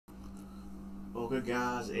Okay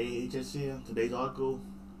guys, AHS here. Today's article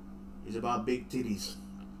is about big titties.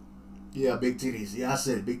 Yeah, big titties. Yeah, I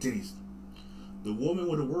said it, big titties. The woman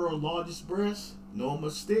with the world's largest breasts, Norma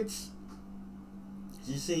Stitz,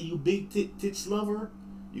 she said, you big tits lover,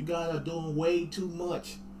 you guys are doing way too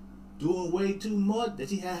much. Doing way too much that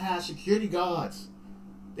she had high security guards.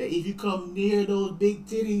 That if you come near those big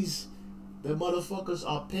titties, the motherfuckers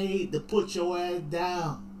are paid to put your ass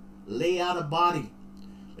down. Lay out a body.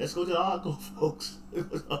 Let's go to the article, folks.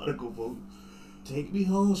 Take me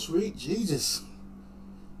home, sweet Jesus.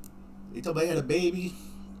 They told me I had a baby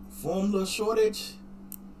formula shortage.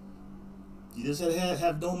 You just had to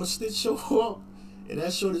have Norma Stitz show up, and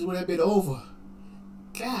that shortage would have been over.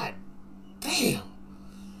 God damn.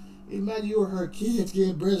 Imagine you or her kids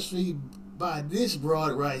getting breastfeed by this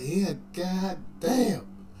broad right here. God damn.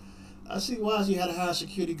 I see why she had to hire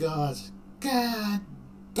security guards. God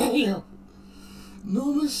damn.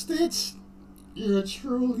 Norma Stitz, you're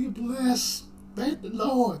truly blessed. Thank the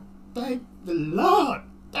Lord. Thank the Lord.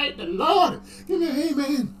 Thank the Lord. Give me an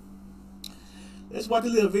amen. Let's watch a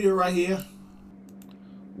little video right here.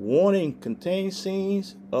 Warning, contains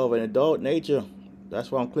scenes of an adult nature.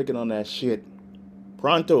 That's why I'm clicking on that shit.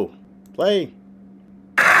 Pronto. Play.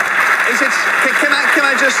 Can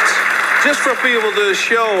I just for people to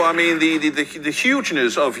show, I mean, the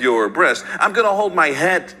hugeness of your breast, I'm going to hold my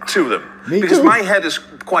head to them. Me because too. my head is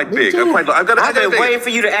quite big. I've been waiting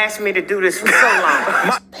for you to ask me to do this for so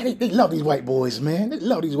long. Man, they love these white boys, man. They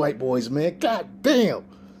love these white boys, man. God damn.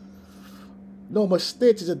 Norma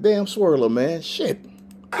Stitz is a damn swirler, man. Shit.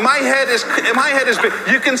 My head is big.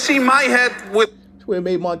 You can see my head with... That's where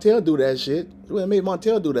made Montel do that shit. That's where made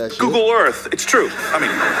Montel do that shit. Google Earth. It's true. I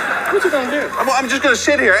mean... What you gonna do? I'm just gonna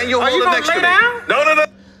sit here and you'll hold it next to me. No.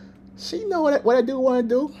 She know what I do want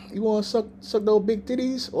to do. You want to suck those big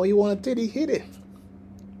titties, or you want a titty hit it?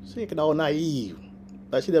 She ain't all naive.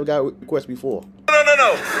 Like she never got a request before. No.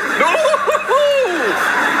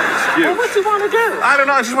 Well, what you want to do? I don't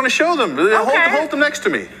know. I just want to show them. Okay. Hold them next to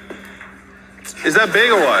me. Is that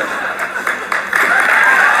big or what?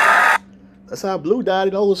 That's how Blue died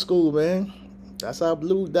in old school, man. That's how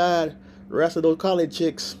Blue died. The rest of those college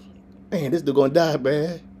chicks. Man, this dude gonna die,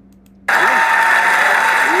 man.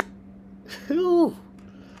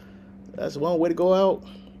 That's one way to go out.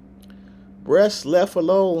 Breasts left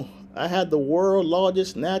alone. I had the world's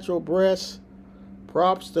largest natural breasts.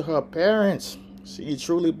 Props to her parents. She is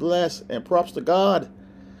truly blessed, and props to God.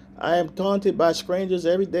 I am taunted by strangers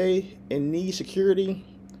every day and need security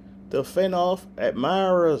to fend off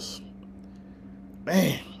admirers.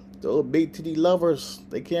 Man, those big titty lovers,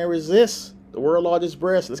 they can't resist the world's largest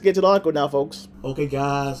breasts. Let's get to the article now, folks. Okay,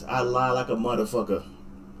 guys, I lie like a motherfucker.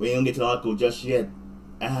 We ain't gonna get to the article just yet.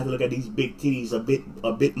 I had to look at these big titties a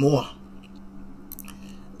bit more.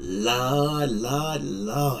 Lord.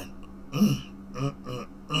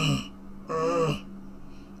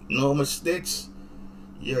 Norma Stitz,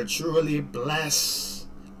 you're truly blessed.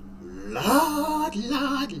 Lord.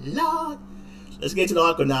 Let's get to the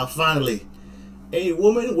article now, finally. A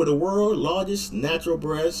woman with the world's largest natural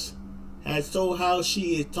breasts has told how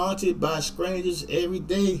she is taunted by strangers every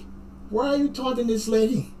day. Why are you taunting this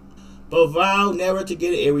lady? But vowed never to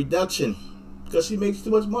get a reduction because she makes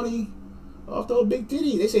too much money off those big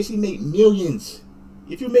titties. They say she make millions.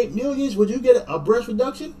 If you make millions, would you get a breast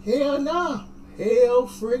reduction? Hell nah. Hell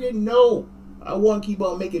friggin' no. I want to keep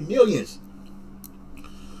on making millions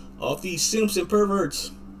off these simps and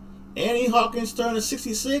perverts. Annie Hawkins turned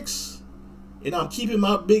 66, and I'm keeping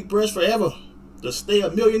my big breast forever to stay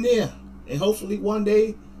a millionaire. And hopefully one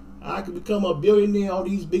day I can become a billionaire on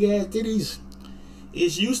these big ass titties.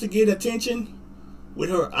 It's used to get attention with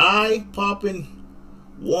her eye-popping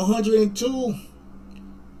 102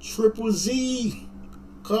 triple Z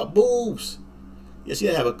cup boobs. Yeah, she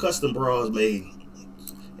had to have a custom bras made.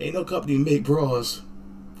 Ain't no company make bras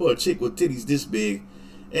for a chick with titties this big.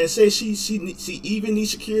 And say she even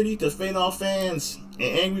needs security to fend off fans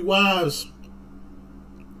and angry wives.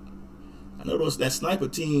 I know that sniper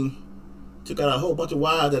team took out a whole bunch of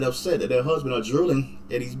wives that are upset that their husband are drooling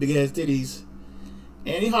at these big ass titties.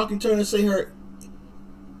 Annie Hawkins turned to say her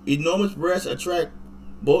enormous breasts attract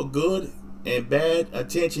both good and bad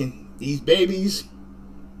attention. These babies,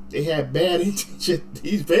 they have bad intention.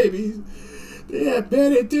 These babies, they have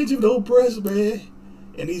bad intention with those breasts, man.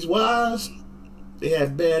 And these wives, they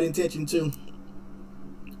have bad intention too.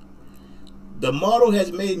 The model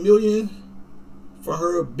has made millions for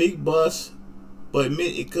her big bust, but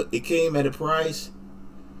admit it came at a price.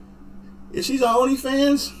 If she's on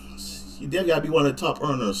OnlyFans, she definitely gotta be one of the top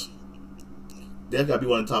earners.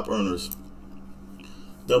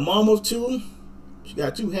 The mom of two, she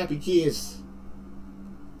got 2 happy kids.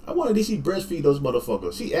 I wanted to see breastfeed those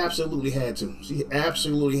motherfuckers. She absolutely had to. She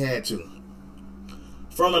absolutely had to.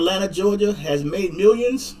 From Atlanta, Georgia, has made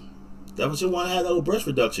millions. That's what she wanted to have, that breast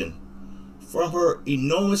reduction. From her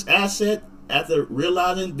enormous asset after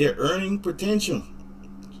realizing their earning potential.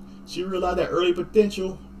 She realized that early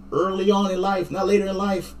potential early on in life, not later in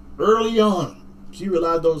life. Early on, she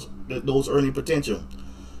realized those earning potential.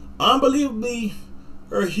 Unbelievably,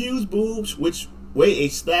 her huge boobs, which weigh a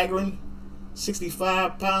staggering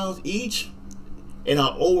 65 pounds each and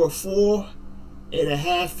are over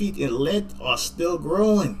 4.5 feet in length, are still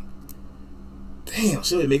growing. Damn,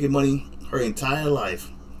 she'll be making money her entire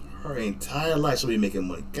life. Her entire life she'll be making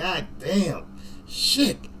money. God damn.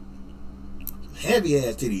 Shit. Heavy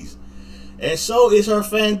ass titties. And so is her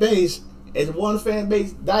fan base. As one fan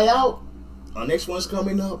base die out, our next one's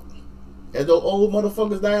coming up. As those old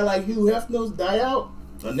motherfuckers die like Hugh Hefner's die out,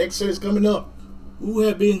 our next set is coming up. Who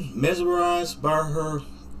have been mesmerized by her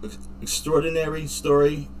extraordinary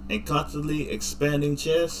story and constantly expanding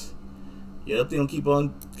chest. Yep, they gonna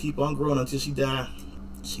keep on growing until she die.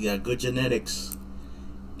 She got good genetics.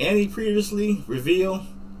 Annie previously revealed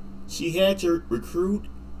she had to recruit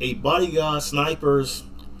a bodyguard snipers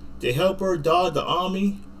to help her dodge the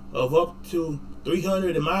army of up to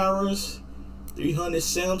 300 admirers, 300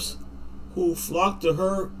 simps who flock to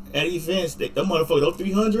her at events. Them motherfuckers, those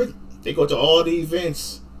 300, they go to all the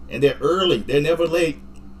events and they're early, they're never late.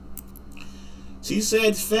 She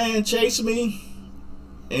said, "Fan chase me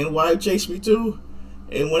and wife chase me too.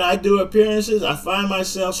 And when I do appearances, I find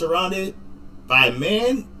myself surrounded by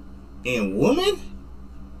men and women."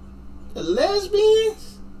 The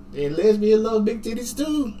lesbians, the lesbians love big titties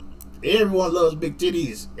too. Everyone loves big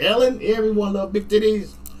titties. Ellen, everyone loves big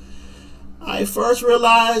titties. I first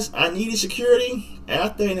realized I needed security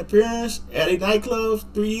after an appearance at a nightclub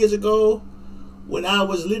 3 years ago when I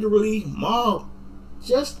was literally mobbed.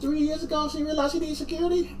 Just 3 years ago, she realized she needed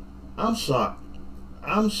security? I'm shocked.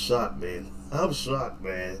 I'm shocked, man. I'm shocked,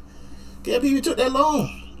 man. Can't believe it took that long.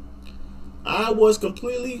 I was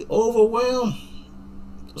completely overwhelmed.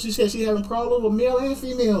 She said she having problems with male and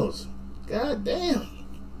females. God damn.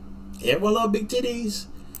 Everyone love big titties.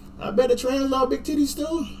 I bet the trans love big titties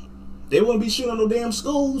too. They wouldn't be shooting on no damn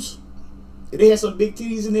schools if they had some big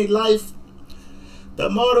titties in their life. The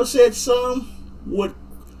model said some would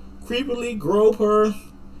creepily grope her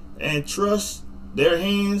and thrust their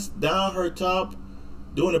hands down her top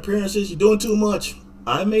doing appearances. You're doing too much.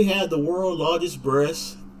 I may have the world's largest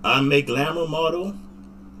breasts. I may glamour model.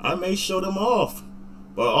 I may show them off.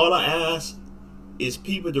 But all I ask is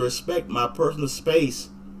people to respect my personal space.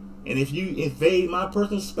 And if you invade my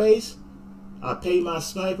personal space, I pay my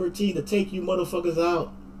sniper team to take you motherfuckers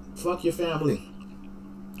out. Fuck your family.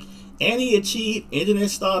 Annie achieved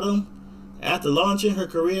internet stardom after launching her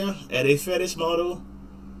career as a fetish model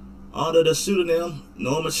under the pseudonym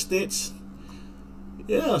Norma Stitz.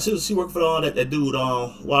 Yeah, she worked for all that dude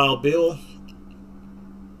on Wild Bill.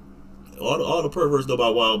 All the perverts know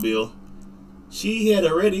about Wild Bill. She had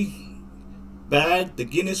already bagged the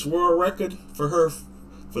Guinness World Record for her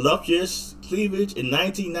voluptuous cleavage in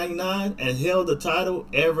 1999 and held the title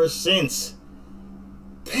ever since.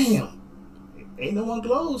 Damn. Ain't no one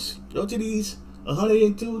close. Go to these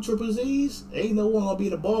 102 triple Z's. Ain't no one gonna be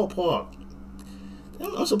in the ballpark.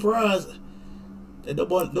 I'm surprised that no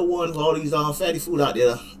one with all these fatty food out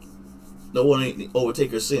there, no one ain't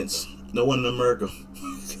overtake her since. No one in America.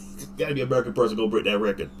 Gotta be an American person go break that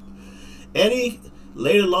record. Annie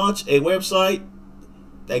later launched a website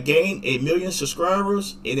that gained 1 million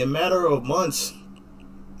subscribers in a matter of months.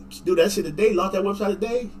 She do that shit a day, launch that website a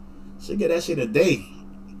day. She get that shit a day,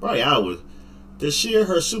 probably hours, to share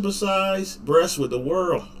her supersized breasts with the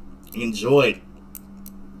world. Enjoy it.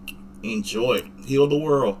 Enjoy it. Heal the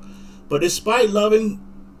world. But despite loving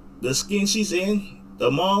the skin she's in, the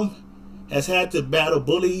mom has had to battle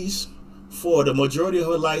bullies for the majority of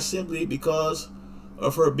her life simply because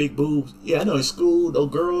of her big boobs. Yeah, I know in school, those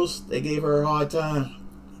girls, they gave her a hard time.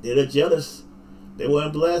 They're jealous. They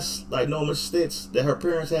weren't blessed like Norma Stitz that her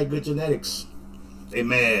parents had good genetics. They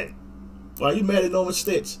mad. Why are you mad at Norma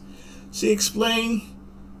Stitz? She explained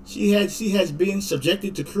she has been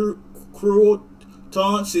subjected to cruel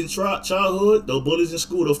taunts in childhood, those bullies in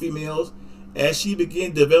school, those females, as she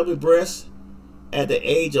began developing breasts at the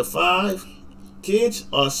age of 5. Kids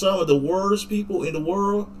are some of the worst people in the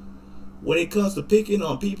world when it comes to picking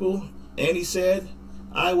on people. And he said,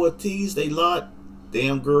 I was teased a lot.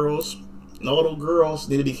 Damn girls. And all those girls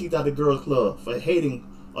need to be kicked out of the girls club for hating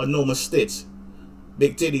on Norma Stitz.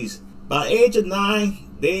 Big titties. By age of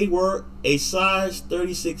 9, they were a size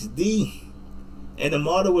 36D. And the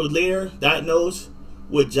model was later diagnosed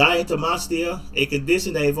with giantomastia, a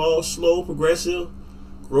condition that involves slow, progressive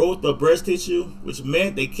growth of breast tissue, which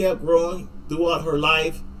meant they kept growing throughout her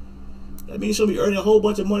life. That means she'll be earning a whole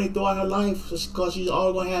bunch of money throughout her life because she's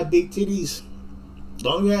always going to have big titties. As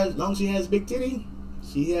long as she has big titty,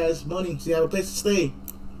 she has money. She has a place to stay.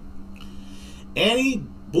 Annie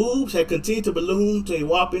boobs had continued to balloon to a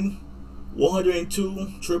whopping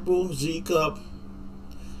 102 triple Z cup,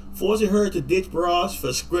 forcing her to ditch bras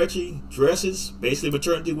for stretchy dresses, basically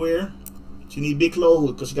maternity wear. She need big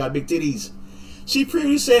clothes because she got big titties. She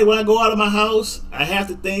previously said, when I go out of my house, I have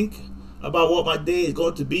to think about what my day is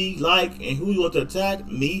going to be like and who's going to attack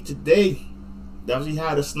me today. That was she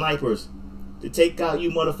hired the snipers to take out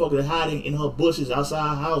you motherfuckers hiding in her bushes outside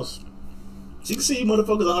her house. She can see you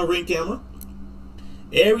motherfuckers on her Ring camera.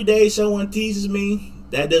 Every day someone teases me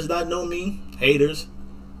that does not know me. Haters.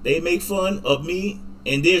 They make fun of me,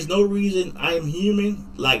 and there's no reason I am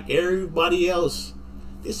human like everybody else.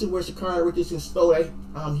 This is where Shakira Richardson stole that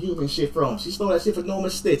I'm human shit from. She stole that shit from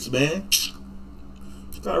Norma Stitz, man.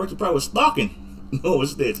 Shakira Richardson probably was stalking Norma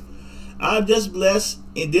Stitz. I'm just blessed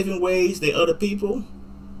in different ways than other people.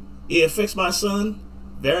 It affects my son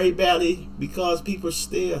very badly because people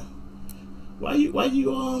stare. Why you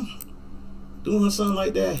doing her son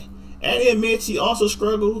like that? Annie admits she also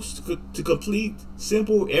struggles to complete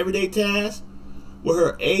simple everyday tasks with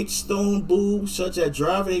her 8-stone boobs, such as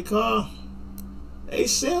driving a car. Hey,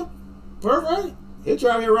 Simp, perfect. He'll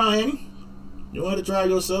drive you around, Annie. You don't have to drive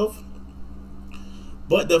yourself.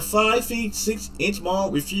 But the 5 feet 6 inch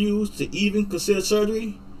mom refused to even consider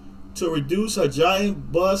surgery to reduce her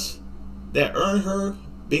giant bust that earned her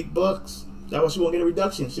big bucks. That's why she won't get a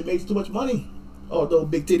reduction. She makes too much money. Oh, those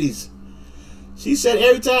big titties. She said,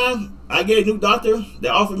 every time I get a new doctor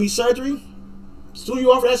that offered me surgery, as soon as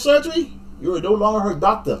you offer that surgery, you're no longer her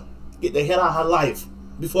doctor. Get the hell out of her life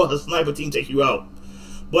before the sniper team takes you out.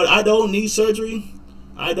 But I don't need surgery.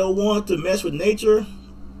 I don't want to mess with nature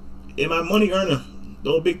and my money earner.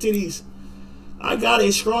 Those big titties. I got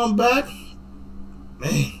a strong back.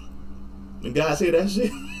 Man, when guys hear that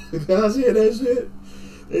shit,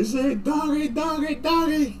 they say, doggy, doggy,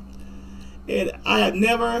 doggy. And I have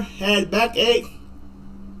never had backache.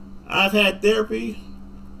 I've had therapy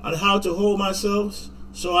on how to hold myself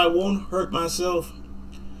so I won't hurt myself.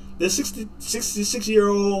 The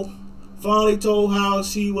 66-year-old finally told how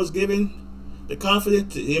she was given the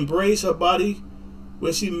confidence to embrace her body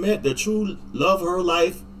when she met the true love of her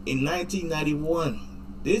life in 1991.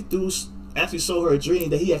 This dude actually sold her a dream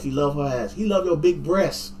that he actually loved her ass. He loved your big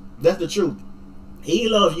breasts. That's the truth. He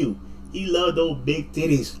loved you. He loved those big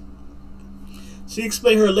titties. She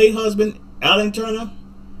explained her late husband, Alan Turner,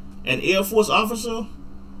 an Air Force officer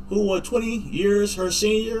who was 20 years her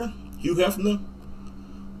senior, Hugh Hefner,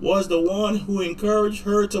 was the one who encouraged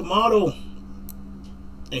her to model.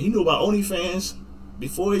 And he knew about OnlyFans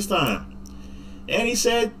before his time. And he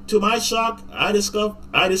said, to my shock, I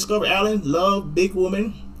discovered Alan loved big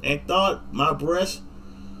women and thought my breast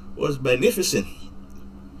was magnificent.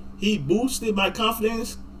 He boosted my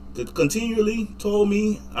confidence, continually told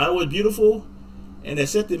me I was beautiful, and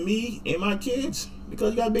accepted me and my kids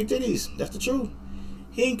because you got big titties. That's the truth.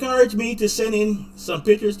 He encouraged me to send in some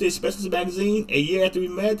pictures to Specialist magazine. A year after we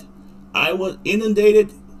met, I was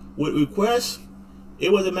inundated with requests.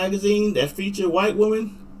 It was a magazine that featured white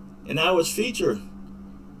women, and I was featured.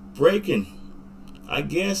 Breaking, I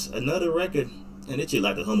guess, another record. And this chick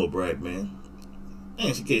like to humble brag, man.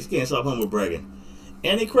 Man, she can't stop humble bragging.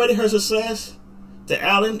 And he credited her success to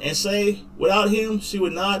Alan and say, without him, she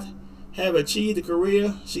would not have achieved the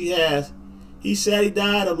career she has. He said he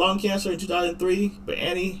died of lung cancer in 2003, but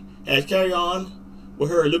Annie has carried on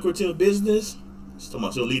with her lucrative business. She's talking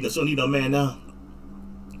about she don't need no man now.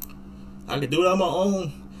 I can do it on my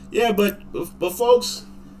own. Yeah, but folks,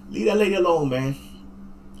 leave that lady alone, man,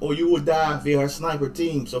 or you will die via her sniper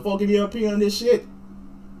team. So folks, give me your opinion on this shit.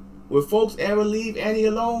 Will folks ever leave Annie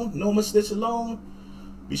alone, Norma Stitz alone?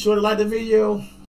 Be sure to like the video.